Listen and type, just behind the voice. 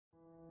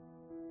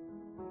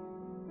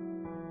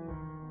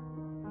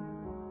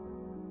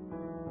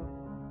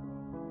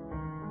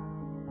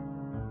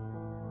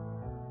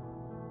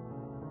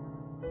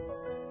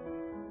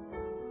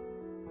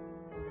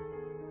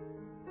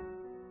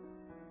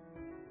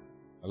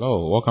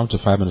Hello, welcome to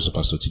 5 Minutes of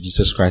Pastor T.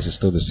 Jesus Christ is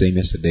still the same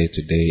yesterday,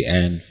 today,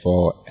 and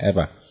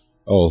forever.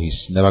 Oh,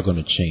 He's never going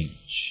to change.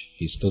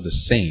 He's still the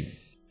same,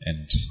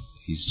 and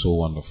He's so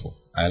wonderful.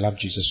 I love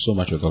Jesus so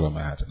much with all of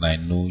my heart, and I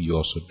know you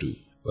also do.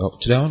 Well,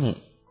 today I want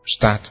to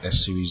start a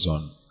series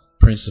on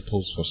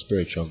principles for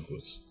spiritual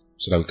growth,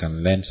 so that we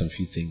can learn some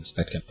few things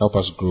that can help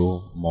us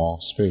grow more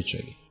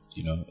spiritually.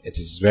 You know, it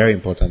is very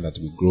important that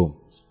we grow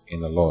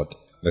in the Lord.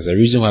 There's a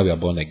reason why we are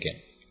born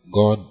again.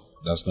 God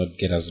does not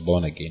get us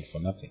born again for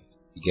nothing.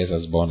 He gets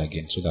us born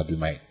again so that we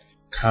might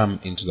come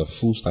into the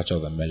full stature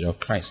of the measure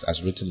of Christ,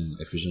 as written in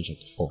Ephesians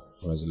chapter 4,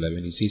 verse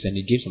 11. He says, and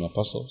He gave some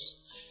apostles,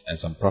 and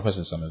some prophets,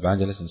 and some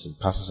evangelists, and some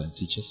pastors and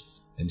teachers.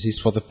 And He says,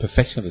 for the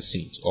perfection of the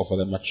saints, or for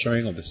the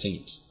maturing of the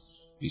saints.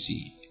 You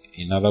see,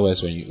 in other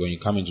words, when you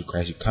come into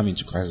Christ, you come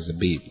into Christ as a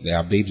babe. There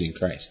are babes in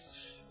Christ.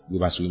 We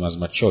must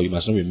mature. You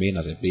must not remain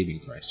as a babe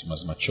in Christ. You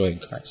must mature in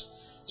Christ.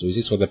 So He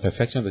says, for the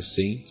perfection of the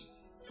saints,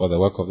 for the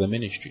work of the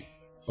ministry,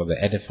 for the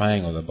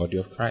edifying of the body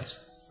of Christ.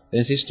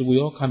 Then He says, we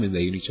all come in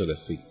the unity of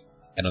the faith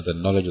and of the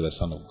knowledge of the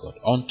Son of God,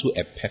 unto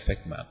a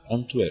perfect man,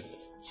 unto a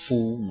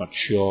full,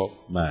 mature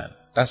man.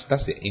 That's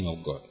the aim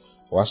of God,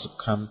 for us to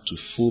come to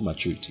full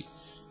maturity.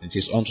 It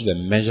is unto the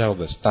measure of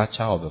the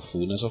stature of the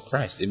fullness of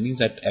Christ. It means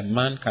that a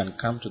man can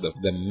come to the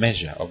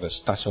measure of the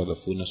stature of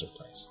the fullness of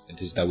Christ.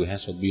 It is that we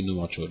henceforth be no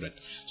more children.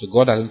 So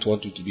God doesn't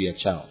want you to be a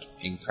child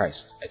in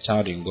Christ, a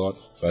child in God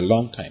for a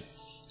long time.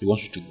 He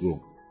wants you to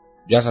grow.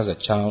 Just as a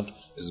child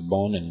is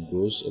born and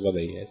grows over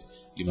the years,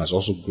 you must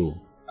also grow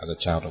as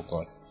a child of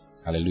God.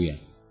 Hallelujah.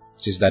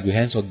 It says that we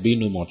henceforth be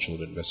no more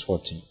children. Verse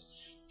 14.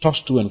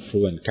 Tossed to and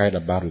fro and carried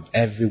about with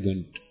every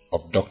wind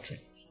of doctrine,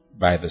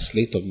 by the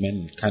sleight of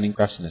men and cunning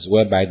craftiness,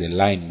 whereby they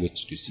lie in wait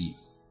to deceive.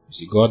 You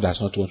see, God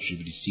does not want you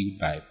to be deceived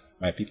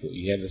by people.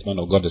 You hear this man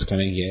of God is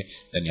coming here,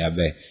 then you are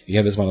there. You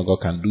hear this man of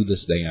God can do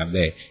this, then you are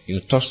there. You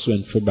know, tossed to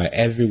and fro by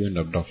every wind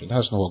of doctrine.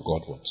 That's not what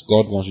God wants.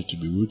 God wants you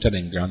to be rooted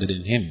and grounded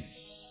in Him.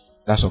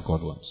 That's what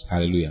God wants.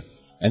 Hallelujah.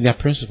 And there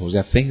are principles,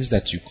 there are things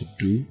that you could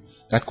do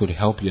that could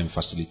help you and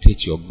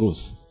facilitate your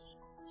growth.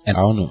 And I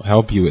want to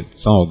help you with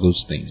some of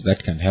those things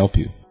that can help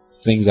you.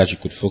 Things that you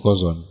could focus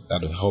on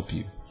that will help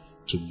you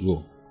to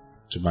grow,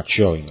 to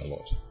mature in the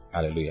Lord.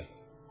 Hallelujah.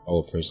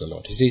 Oh, praise the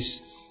Lord. He says,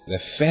 the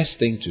first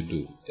thing to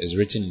do is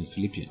written in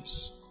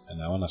Philippians.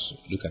 And I want us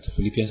to look at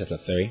Philippians chapter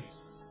 3.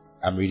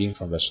 I'm reading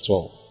from verse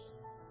 12.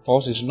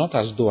 Paul says, not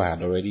as though I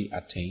had already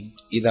attained,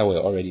 either were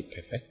already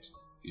perfect.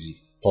 You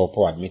see,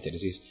 Paul admitted, he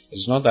says,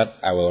 it's not that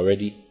I will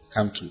already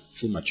come to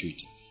full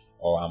maturity,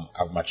 or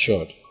I've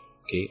matured,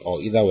 okay,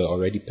 or either we're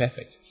already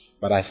perfect,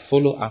 but I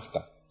follow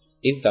after,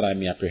 if that I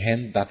may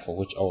apprehend that for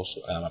which also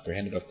I am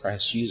apprehended of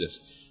Christ Jesus.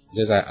 He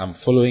says, I am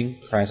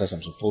following Christ as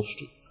I'm supposed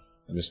to.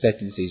 And verse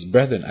 13 says,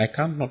 brethren, I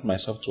count not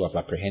myself to have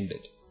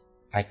apprehended.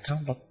 I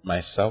count not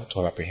myself to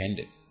have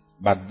apprehended.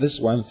 But this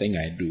one thing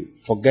I do,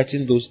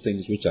 forgetting those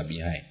things which are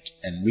behind,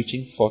 and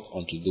reaching forth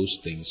unto those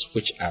things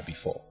which are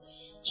before.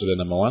 So the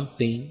number one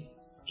thing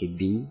to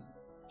do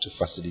to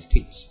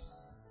facilitate,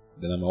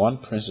 the number one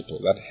principle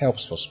that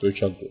helps for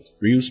spiritual growth,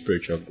 real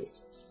spiritual growth,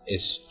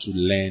 is to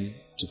learn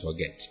to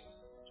forget.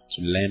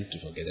 To learn to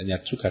forget. And there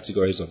are two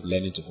categories of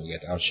learning to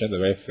forget. I'll share the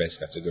very first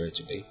category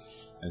today,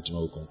 and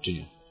tomorrow we'll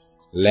continue.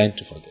 Learn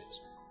to forget.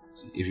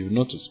 See, if you've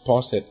noticed,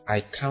 Paul said,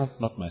 I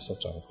count not myself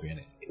to have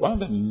apprehended. One of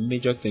the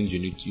major things you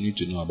need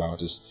to know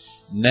about is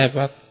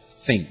never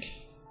think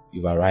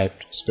you've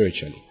arrived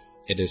spiritually.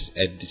 It is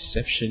a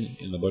deception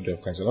in the body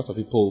of Christ. A lot of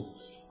people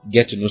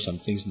get to know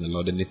some things in the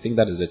Lord, and they think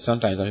that is it.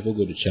 Sometimes some people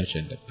go to church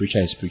and the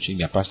preacher is preaching,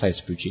 their pastor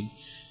is preaching,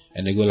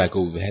 and they go like,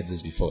 oh, we've heard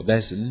this before.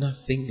 There's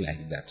nothing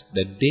like that.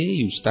 The day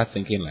you start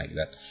thinking like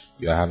that,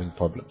 you are having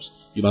problems.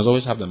 You must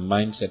always have the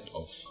mindset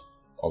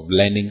of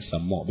learning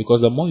some more,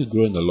 because the more you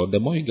grow in the Lord, the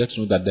more you get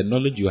to know that the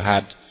knowledge you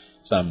had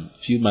some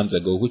few months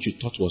ago, which you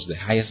thought was the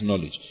highest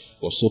knowledge,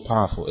 was so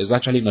powerful, is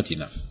actually not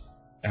enough.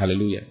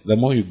 Hallelujah. The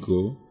more you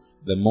grow,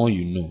 the more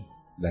you know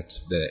that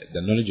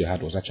the knowledge you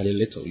had was actually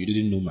little. You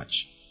didn't know much.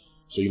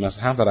 So you must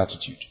have that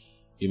attitude.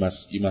 You must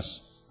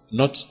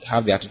not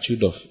have the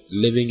attitude of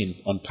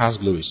living on past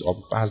glories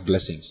or past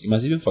blessings. You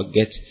must even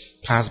forget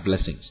past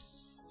blessings.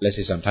 Let's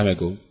say some time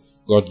ago,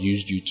 God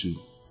used you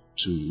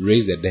to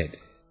raise the dead.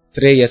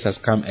 3 years has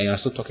come and you're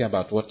still talking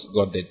about what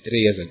God did 3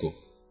 years ago.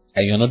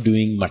 And you're not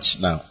doing much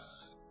now.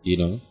 You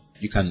know,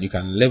 you can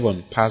live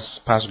on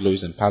past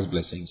glories and past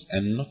blessings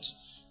and not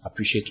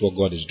appreciate what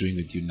God is doing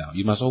with you now.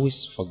 You must always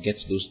forget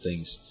those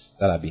things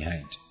that are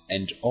behind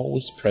and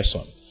always press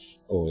on.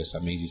 Oh, it's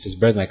amazing. He says,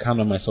 brethren, I count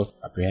not myself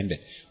apprehended,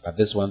 but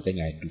this one thing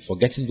I do,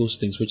 forgetting those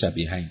things which are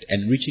behind,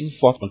 and reaching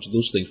forth unto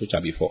those things which are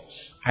before.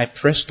 I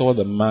press toward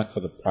the mark for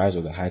the prize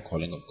of the high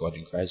calling of God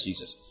in Christ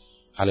Jesus.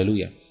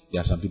 Hallelujah.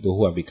 There are some people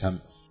who have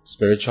become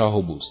spiritual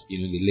hobos. You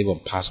know, they live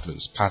on past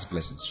glories, past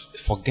blessings.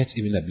 Forget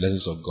even the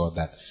blessings of God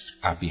that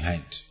are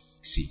behind.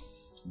 See,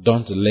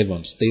 don't live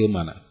on stale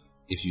manna.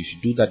 If you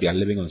should do that, you are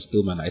living on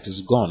stale manna. It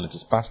is gone. It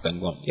is past and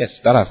gone. Yes,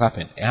 that has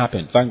happened. It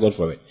happened. Thank God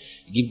for it.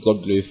 Give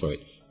God glory for it.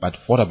 But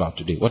what about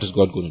today? What is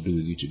God going to do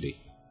with you today?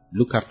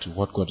 Look up to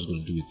what God is going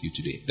to do with you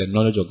today. The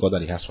knowledge of God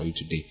that He has for you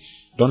today.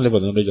 Don't live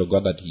on the knowledge of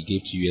God that He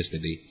gave to you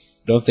yesterday.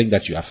 Don't think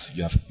that you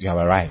have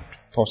arrived.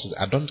 Paul says,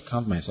 I don't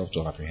count myself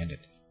to have apprehended.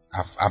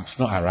 I've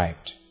not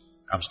arrived.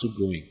 I'm still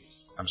growing.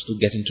 I'm still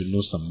getting to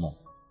know some more.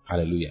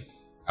 Hallelujah.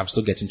 I'm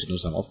still getting to know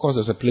some. Of course,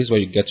 there's a place where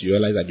you get to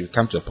realize that you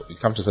come to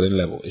a certain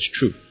level. It's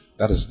true.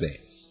 That is there.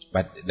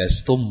 But there's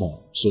still more.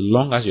 So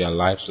long as you're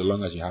alive, so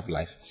long as you have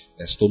life,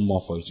 there's still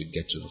more for you to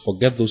get to.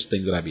 Forget those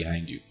things that are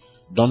behind you.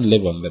 Don't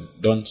live on them.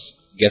 Don't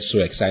get so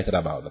excited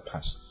about the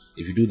past.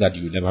 If you do that,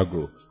 you will never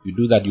grow. If you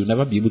do that, you'll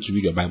never be able to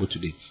read your Bible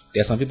today.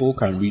 There are some people who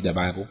can read the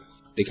Bible.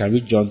 They can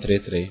read John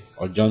 3:3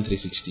 or John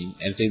 3:16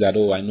 and say that,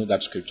 oh, I know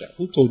that scripture.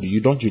 Who told you?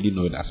 You don't really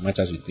know it as much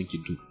as you think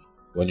you do.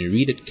 When you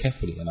read it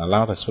carefully and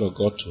allow the Spirit of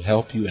God to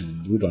help you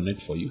and brood on it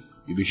for you,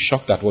 you'll be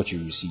shocked at what you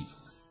receive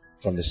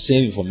from the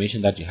same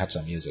information that you had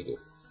some years ago.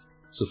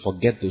 So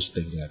forget those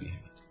things that are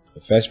behind.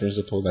 The first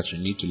principle that you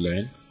need to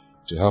learn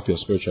to help your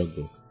spiritual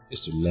growth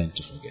is to learn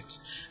to forget.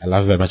 I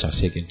love you very much. I'll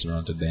see you again tomorrow.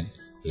 Until then,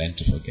 learn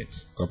to forget.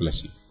 God bless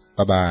you.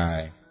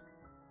 Bye-bye.